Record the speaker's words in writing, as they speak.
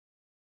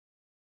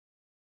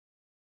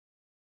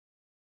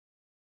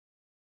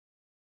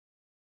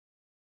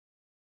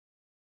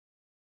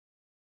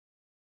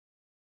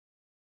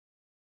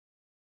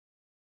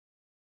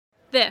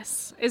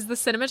This is the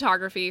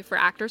Cinematography for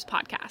Actors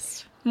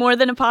podcast. More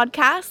than a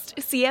podcast,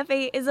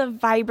 CFA is a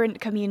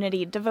vibrant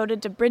community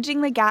devoted to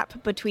bridging the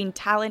gap between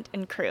talent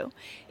and crew.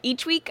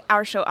 Each week,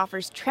 our show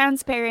offers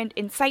transparent,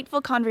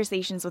 insightful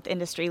conversations with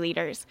industry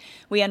leaders.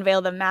 We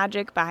unveil the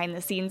magic behind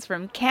the scenes,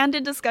 from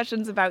candid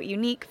discussions about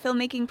unique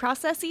filmmaking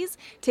processes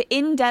to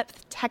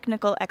in-depth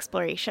technical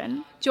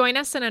exploration. Join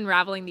us in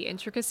unraveling the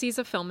intricacies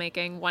of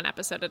filmmaking one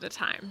episode at a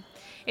time.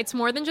 It's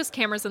more than just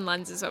cameras and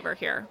lenses over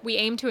here. We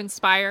aim to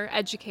inspire,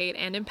 educate,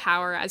 and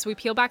empower as we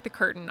peel back the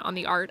curtain on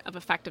the art of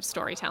effective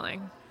storytelling.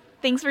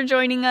 Thanks for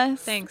joining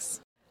us. Thanks.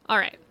 All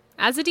right.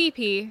 As a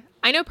DP,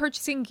 I know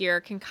purchasing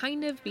gear can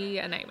kind of be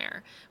a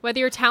nightmare.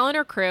 Whether you're talent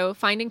or crew,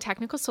 finding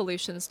technical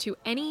solutions to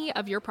any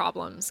of your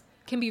problems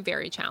can be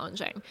very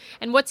challenging.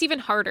 And what's even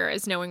harder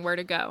is knowing where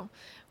to go.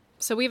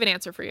 So we have an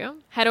answer for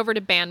you. Head over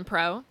to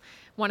BandPro,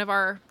 one of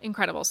our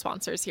incredible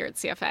sponsors here at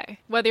CFA.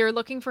 Whether you're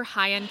looking for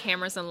high-end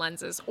cameras and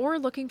lenses or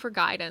looking for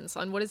guidance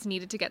on what is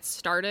needed to get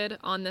started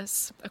on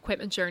this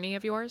equipment journey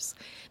of yours,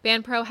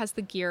 BandPro has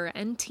the gear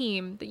and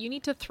team that you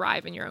need to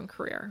thrive in your own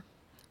career.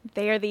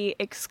 They are the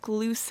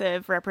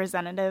exclusive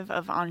representative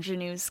of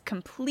Ingenue's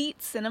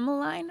complete cinema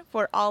line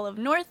for all of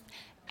North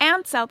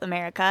and South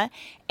America,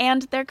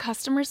 and their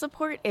customer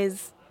support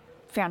is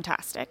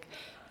fantastic.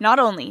 Not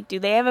only do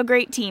they have a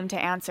great team to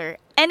answer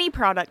any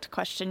product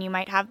question you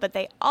might have, but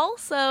they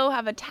also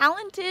have a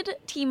talented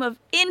team of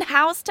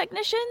in-house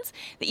technicians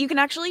that you can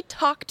actually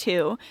talk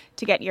to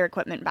get your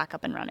equipment back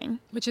up and running.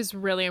 Which is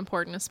really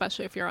important,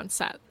 especially if you're on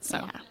set. So,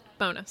 yeah.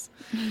 Bonus.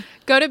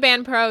 Go to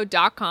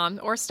bandpro.com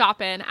or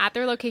stop in at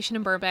their location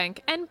in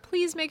Burbank, and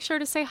please make sure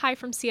to say hi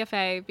from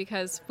CFA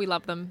because we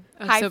love them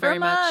so very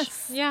much.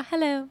 Us. Yeah,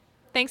 hello.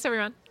 Thanks,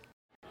 everyone.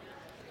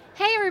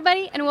 Hey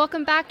everybody, and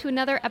welcome back to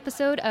another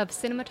episode of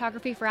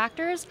Cinematography for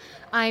Actors.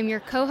 I'm your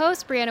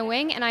co-host, Brianna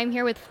Wing, and I'm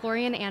here with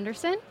Florian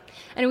Anderson.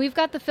 And we've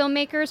got the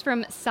filmmakers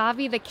from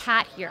SAVI the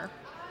CAT here.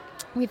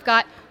 We've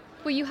got,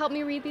 will you help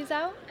me read these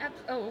out?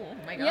 Oh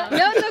my God. Yeah,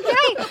 no,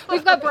 it's okay.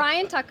 We've got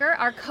Brian Tucker,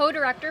 our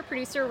co-director,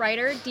 producer,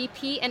 writer,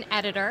 DP, and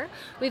editor.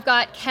 We've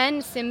got Ken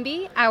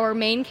Simby, our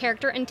main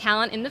character and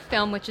talent in the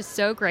film, which is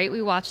so great.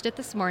 We watched it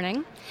this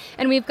morning.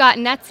 And we've got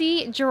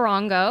Netzi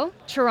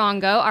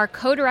Chirongo, our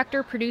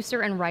co-director,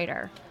 producer, and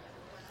writer.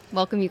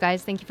 Welcome, you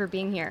guys. Thank you for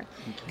being here.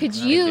 Could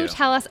you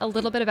tell us a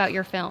little bit about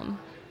your film?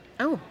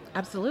 Oh,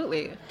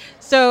 absolutely.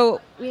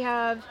 So we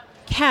have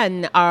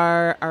Ken,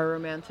 our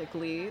romantic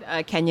lead,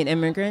 a Kenyan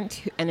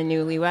immigrant and a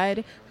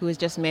newlywed who has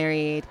just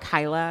married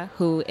Kyla,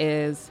 who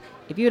is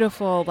a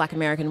beautiful Black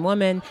American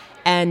woman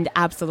and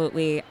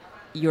absolutely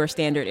your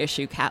standard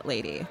issue cat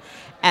lady.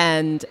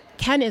 And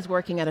Ken is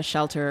working at a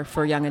shelter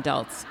for young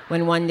adults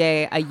when one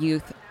day a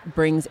youth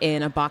brings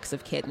in a box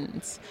of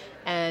kittens.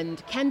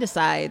 And Ken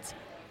decides,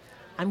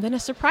 I'm going to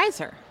surprise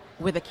her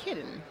with a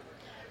kitten.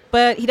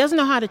 But he doesn't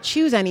know how to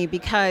choose any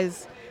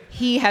because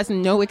he has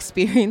no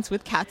experience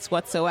with cats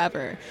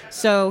whatsoever.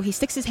 So he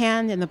sticks his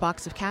hand in the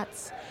box of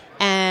cats,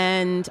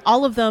 and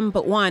all of them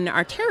but one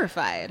are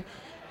terrified.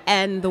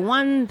 And the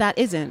one that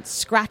isn't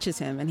scratches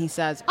him, and he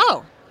says,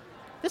 oh,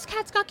 this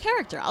cat's got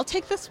character. I'll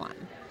take this one.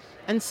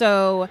 And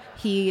so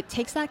he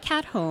takes that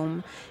cat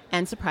home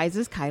and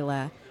surprises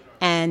Kyla.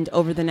 And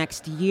over the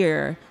next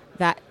year,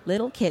 that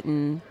little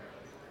kitten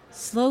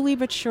slowly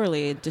but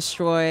surely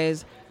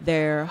destroys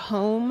their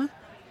home,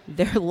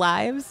 their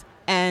lives,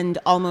 and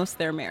almost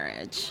their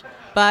marriage.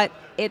 But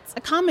it's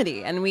a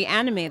comedy, and we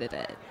animated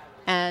it.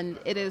 And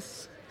it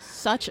is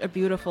such a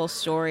beautiful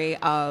story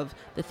of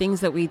the things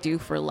that we do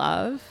for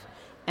love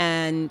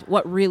and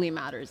what really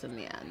matters in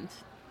the end.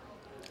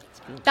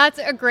 That's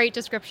a great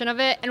description of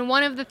it. And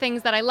one of the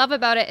things that I love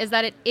about it is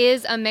that it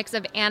is a mix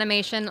of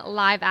animation,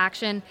 live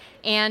action,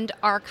 and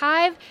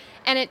archive.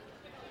 And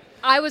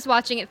I was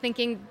watching it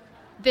thinking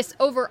this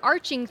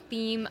overarching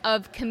theme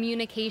of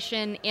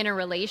communication in a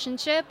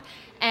relationship.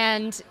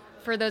 And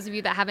for those of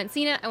you that haven't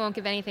seen it, I won't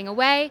give anything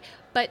away.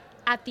 But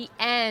at the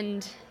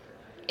end,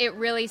 it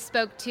really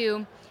spoke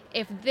to,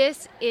 if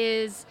this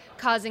is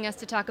causing us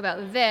to talk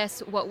about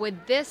this, what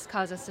would this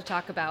cause us to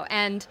talk about?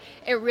 And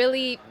it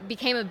really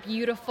became a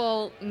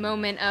beautiful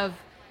moment of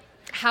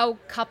how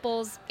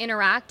couples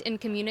interact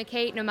and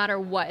communicate no matter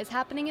what is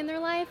happening in their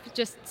life.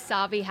 Just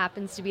SAVI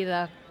happens to be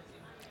the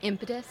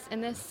impetus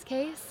in this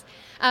case.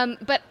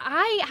 But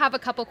I have a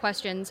couple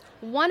questions,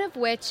 one of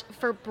which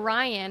for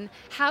Brian,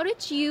 how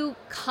did you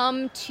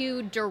come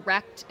to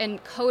direct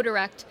and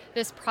co-direct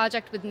this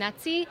project with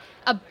Netzi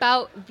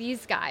about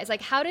these guys?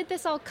 Like, how did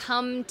this all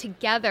come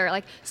together?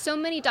 Like, so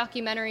many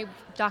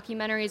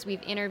documentaries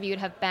we've interviewed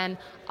have been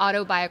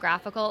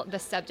autobiographical. The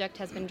subject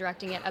has been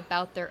directing it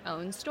about their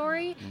own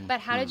story. But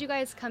how did you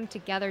guys come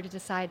together to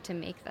decide to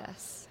make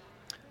this?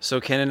 So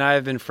Ken and I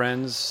have been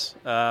friends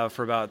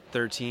for about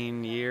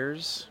 13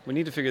 years. We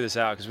need to figure this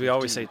out because we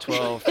always say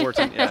 12,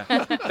 14.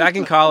 Yeah, back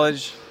in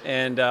college.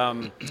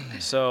 And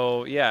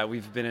so, yeah,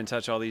 we've been in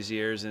touch all these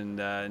years. And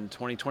in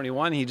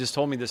 2021, he just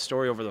told me this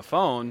story over the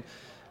phone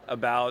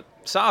about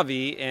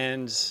SAVI,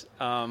 and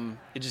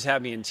it just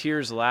had me in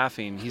tears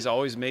laughing. He's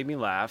always made me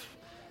laugh.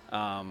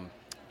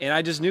 And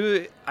I just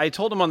knew, I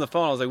told him on the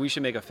phone, I was like, we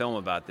should make a film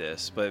about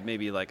this, but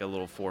maybe like a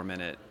little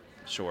 4-minute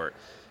short.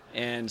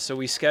 And so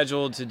we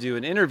scheduled to do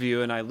an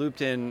interview, and I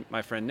looped in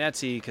my friend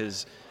Netzi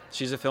because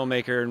she's a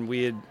filmmaker, and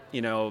we had,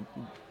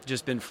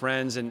 just been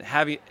friends, and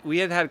we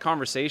had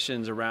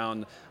conversations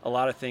around a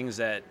lot of things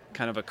that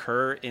kind of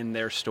occur in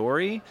their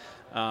story,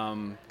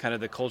 kind of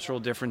the cultural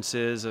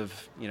differences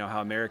of,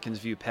 how Americans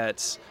view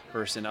pets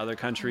versus in other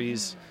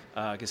countries,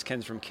 because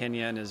Ken's from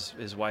Kenya and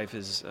his wife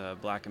is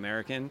Black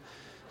American.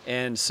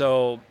 And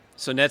so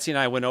Netzi and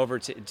I went over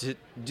to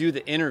do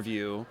the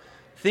interview,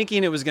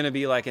 thinking it was going to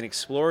be like an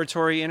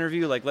exploratory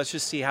interview, like let's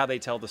just see how they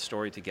tell the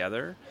story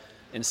together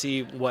and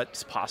see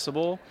what's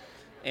possible.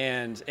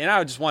 And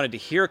I just wanted to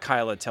hear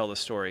Kyla tell the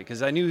story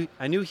because I knew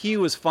he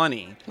was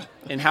funny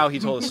in how he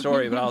told the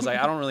story, but I was like,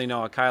 I don't really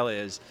know how Kyla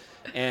is.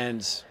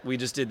 And we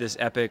just did this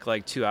epic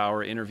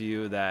 2-hour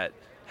interview that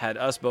had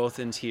us both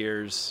in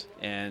tears,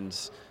 and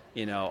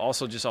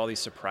also just all these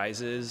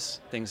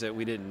surprises, things that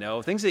we didn't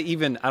know, things that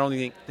even I don't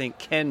even think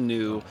Ken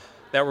knew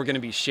that were going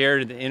to be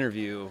shared in the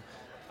interview.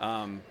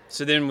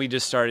 So then we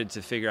just started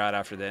to figure out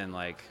after then,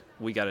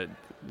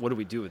 what do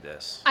we do with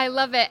this? I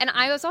love it. And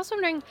I was also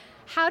wondering,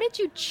 how did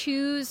you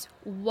choose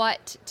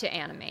what to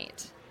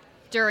animate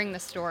during the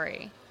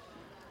story?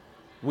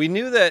 We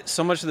knew that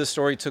so much of the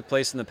story took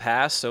place in the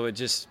past, so it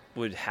just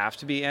would have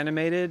to be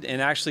animated.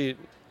 And actually,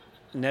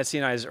 Netzi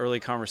and I's early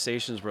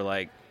conversations were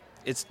like,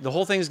 the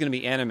whole thing is going to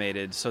be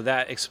animated. So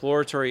that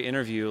exploratory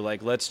interview,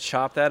 let's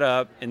chop that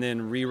up and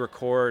then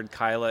re-record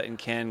Kyla and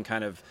Ken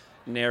kind of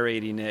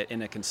narrating it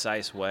in a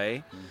concise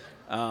way.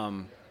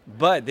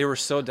 But they were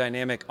so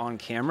dynamic on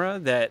camera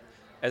that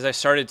as I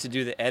started to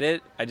do the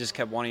edit, I just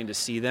kept wanting to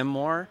see them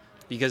more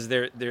because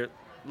they're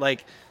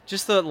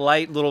just the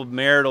light little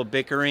marital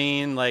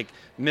bickering,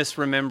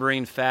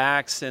 misremembering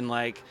facts and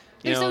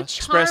they're so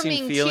expressing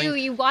charming feeling too.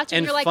 You watch them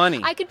and you're like, funny.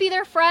 I could be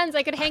their friends.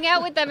 I could hang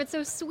out with them. It's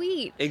so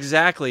sweet.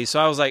 Exactly.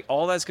 So I was like,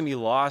 all that's going to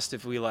be lost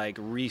if we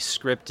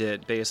re-script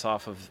it based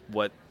off of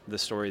what the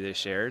story they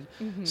shared.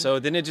 Mm-hmm. So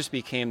then it just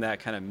became that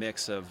kind of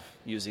mix of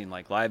using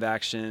live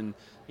action,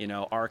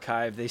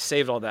 archive. They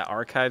saved all that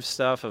archive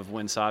stuff of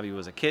when Savi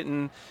was a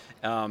kitten.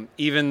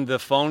 Even the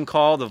phone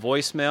call, the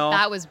voicemail.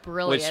 That was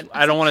brilliant. Which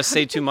I don't want to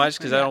say too much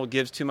because I don't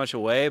give too much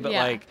away.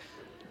 But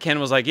Ken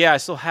was like, yeah, I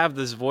still have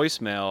this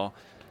voicemail,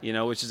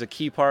 which is a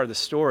key part of the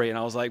story. And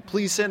I was like,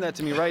 please send that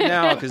to me right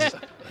now because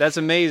that's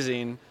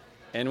amazing.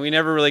 And we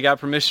never really got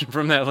permission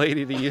from that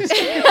lady to use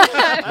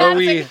it. But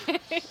we,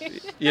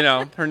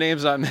 her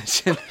name's not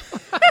mentioned.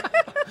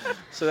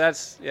 So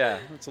that's a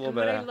little bit.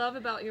 What I love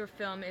about your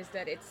film is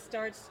that it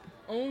starts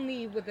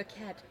only with the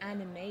cat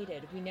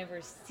animated. We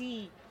never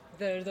see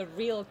the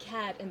real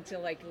cat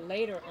until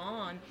later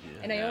on. Yeah.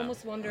 And I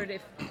almost wondered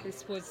if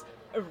this was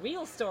a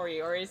real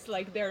story or it's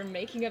they're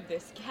making up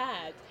this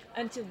cat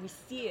until we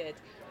see it.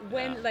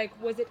 When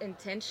was it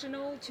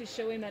intentional to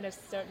show him at a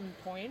certain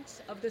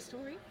point of the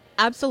story?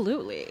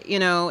 Absolutely.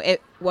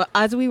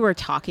 As we were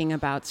talking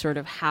about sort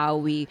of how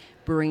we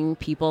bring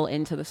people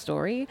into the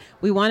story,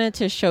 we wanted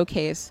to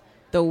showcase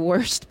the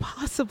worst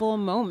possible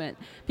moment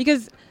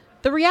because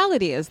the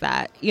reality is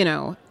that,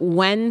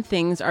 when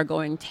things are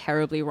going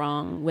terribly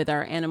wrong with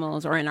our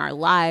animals or in our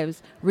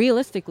lives,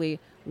 realistically,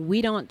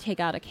 we don't take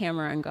out a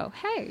camera and go,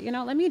 hey,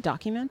 let me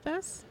document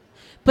this.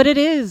 But it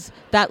is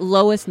that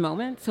lowest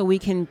moment so we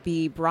can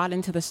be brought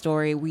into the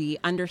story. We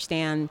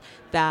understand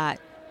that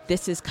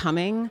this is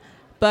coming,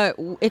 but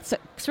it's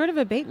sort of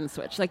a bait and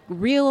switch.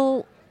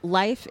 Real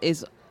life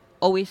is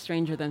always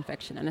stranger than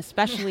fiction, and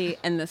especially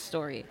in this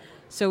story.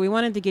 So we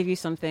wanted to give you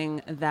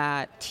something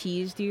that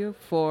teased you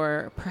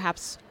for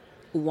perhaps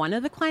one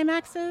of the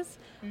climaxes,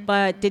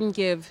 but didn't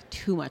give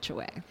too much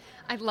away.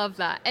 I love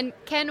that. And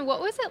Ken,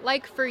 what was it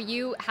like for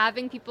you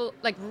having people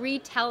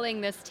retelling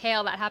this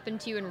tale that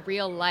happened to you in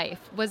real life?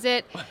 Was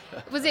it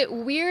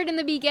weird in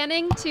the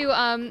beginning to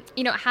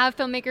have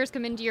filmmakers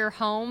come into your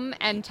home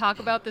and talk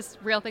about this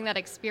real thing that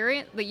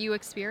you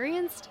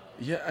experienced?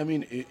 Yeah, I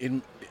mean,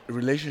 in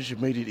relationship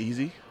made it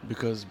easy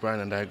because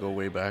Brian and I go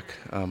way back,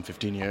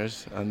 15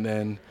 years,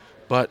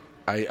 but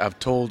I've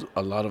told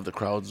a lot of the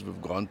crowds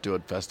we've gone to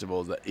at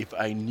festivals that if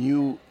I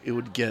knew it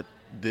would get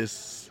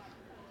this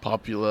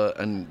popular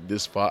and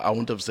this far, I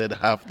wouldn't have said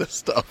half the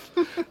stuff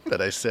that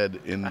I said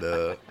in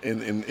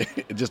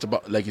just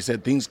about, like you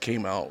said, things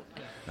came out.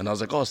 And I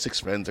was like, 6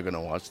 friends are going to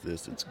watch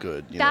this. It's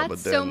good. That's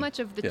but then, so much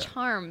of the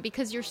charm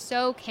because you're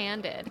so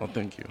candid. Oh,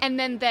 thank you. And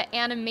then the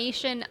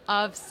animation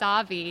of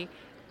Savi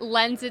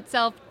lends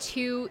itself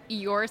to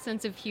your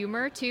sense of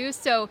humor, too.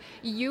 So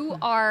you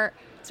are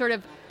sort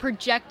of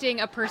projecting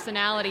a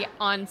personality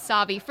on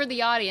Savi for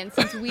the audience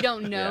since we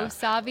don't know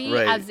Savi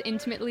as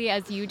intimately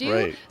as you do.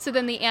 Right. So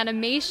then the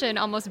animation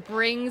almost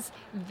brings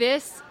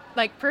this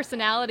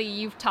personality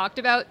you've talked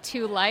about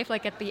to life,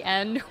 at the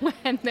end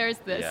when there's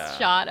this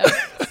shot of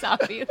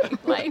Savi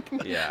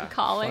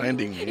calling.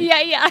 Finding me.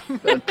 Yeah.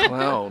 That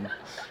clown.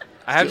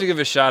 I have to give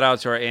a shout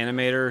out to our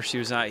animator. She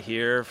was not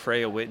here,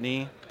 Freya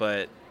Whitney,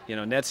 but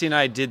Netzi and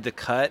I did the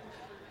cut,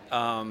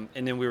 and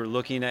then we were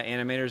looking at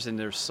animators, and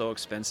they're so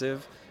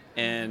expensive.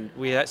 And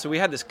we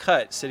had this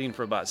cut sitting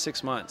for about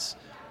 6 months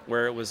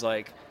where it was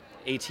like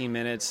 18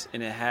 minutes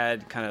and it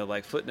had kind of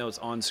like footnotes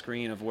on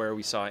screen of where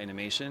we saw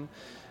animation.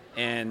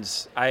 And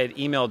I had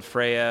emailed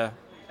Freya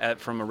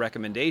from a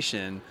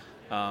recommendation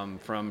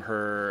from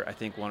her, I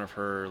think one of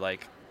her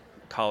like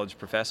college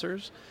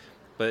professors,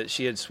 but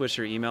she had switched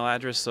her email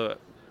address, so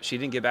she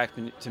didn't get back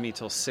to me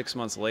till 6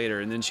 months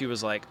later. And then she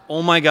was like,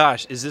 "Oh my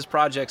gosh, is this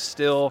project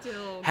still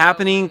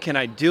happening? Can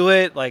I do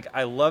it? Like,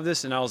 I love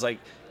this." And I was like,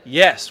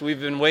 "Yes, we've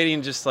been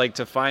waiting just like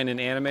to find an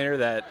animator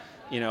that,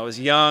 you know, is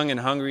young and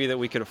hungry that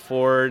we could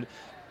afford."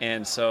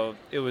 And so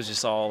it was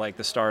just all like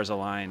the stars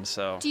aligned.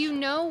 So Do you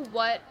know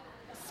what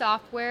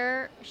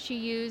software she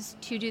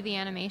used to do the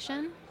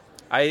animation?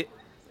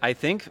 I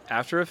think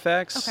After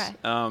Effects.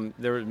 Okay.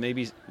 There was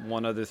maybe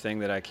one other thing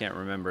that I can't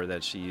remember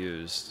that she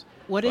used.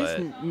 What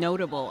is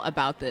notable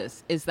about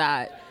this is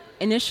that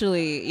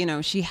initially, you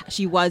know,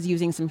 she was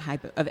using some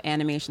type of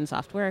animation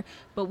software,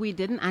 but we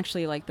didn't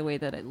actually like the way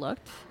that it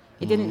looked.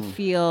 It didn't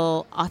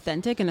feel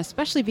authentic, and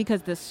especially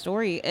because this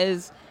story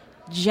is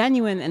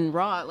genuine and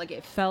raw. Like,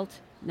 it felt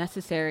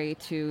necessary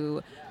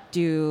to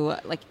do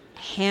like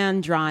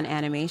hand-drawn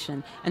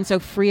animation. And so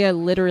Freya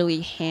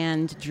literally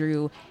hand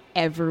drew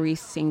every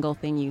single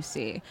thing you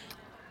see.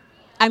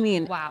 I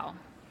mean, wow.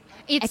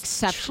 It's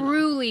exceptional.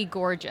 Truly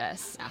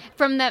gorgeous. Yeah.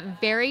 From that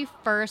very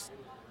first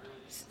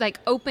like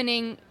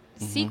opening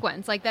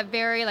sequence, like that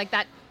very like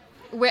that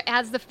where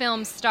as the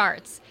film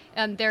starts,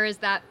 there is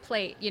that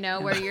plate, you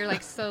know, where you're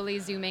like slowly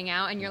zooming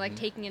out and you're like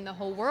taking in the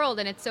whole world,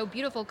 and it's so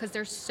beautiful because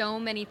there's so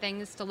many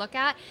things to look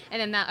at, and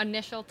then that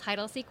initial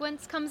title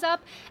sequence comes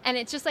up, and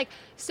it's just like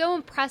so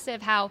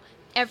impressive how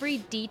every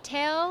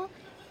detail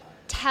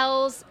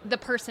tells the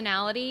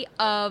personality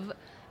of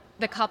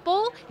the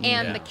couple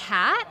and the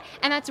cat,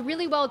 and that's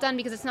really well done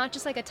because it's not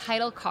just like a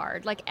title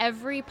card. Like,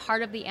 every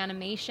part of the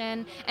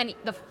animation and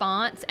the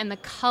fonts and the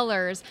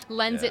colors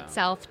lends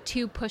itself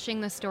to pushing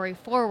the story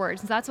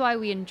forward. So that's why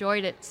we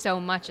enjoyed it so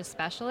much,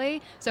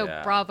 especially. So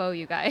bravo,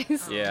 you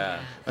guys. Yeah.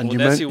 And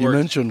well, you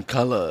mentioned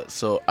color,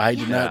 so I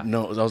did not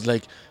know. I was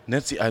like,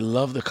 Netzi, I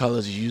love the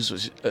colors you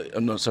use.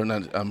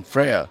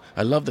 Freya.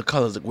 I love the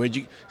colors. Like, where'd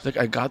you? It's like,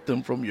 I got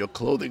them from your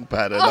clothing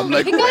pattern. Oh I'm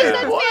like, my gosh,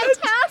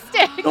 that's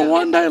fantastic. No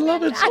wonder I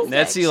love it so much.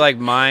 Netzi like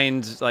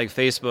mined like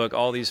Facebook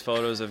all these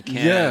photos of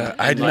Ken. Yeah,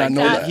 I did not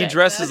know that. He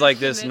dresses like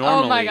this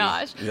normally. Oh my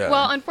gosh. Yeah.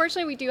 Well,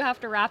 unfortunately, we do have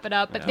to wrap it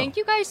up. But thank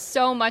you guys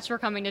so much for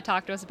coming to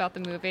talk to us about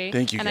the movie.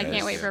 Thank you, and guys. I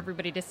can't wait for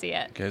everybody to see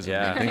it. Guys,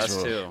 Yeah, thanks us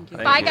for too.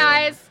 Thank Bye, you.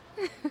 guys.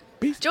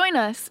 Join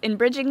us in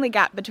bridging the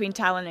gap between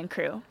talent and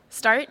crew.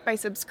 Start by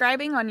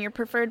subscribing on your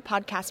preferred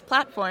podcast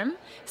platform.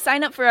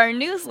 Sign up for our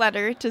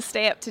newsletter to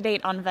stay up to date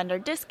on vendor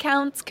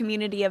discounts,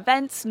 community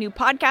events, new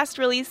podcast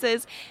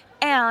releases,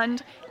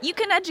 and you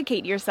can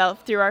educate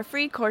yourself through our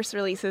free course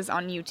releases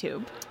on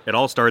YouTube. It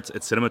all starts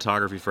at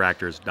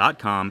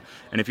cinematographyforactors.com,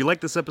 and if you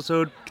like this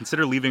episode,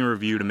 consider leaving a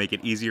review to make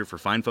it easier for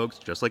fine folks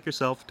just like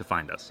yourself to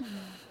find us.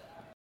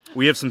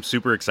 We have some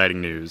super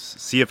exciting news.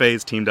 CFA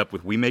has teamed up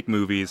with We Make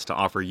Movies to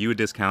offer you a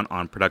discount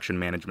on production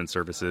management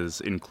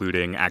services,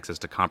 including access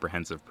to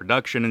comprehensive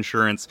production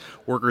insurance,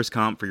 workers'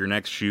 comp for your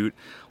next shoot.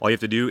 All you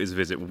have to do is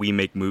visit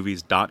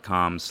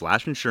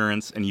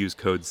wemakemovies.com/insurance and use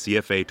code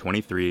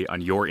CFA23 on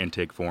your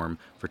intake form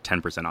for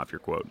 10% off your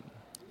quote.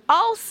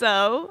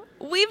 Also,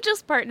 we've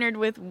just partnered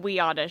with We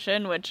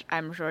Audition, which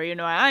I'm sure you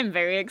know I'm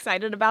very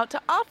excited about,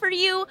 to offer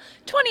you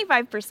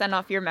 25%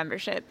 off your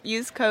membership.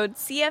 Use code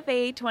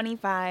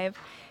CFA25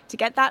 to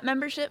get that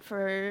membership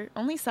for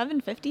only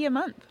 $7.50 a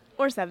month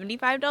or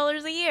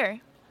 $75 a year.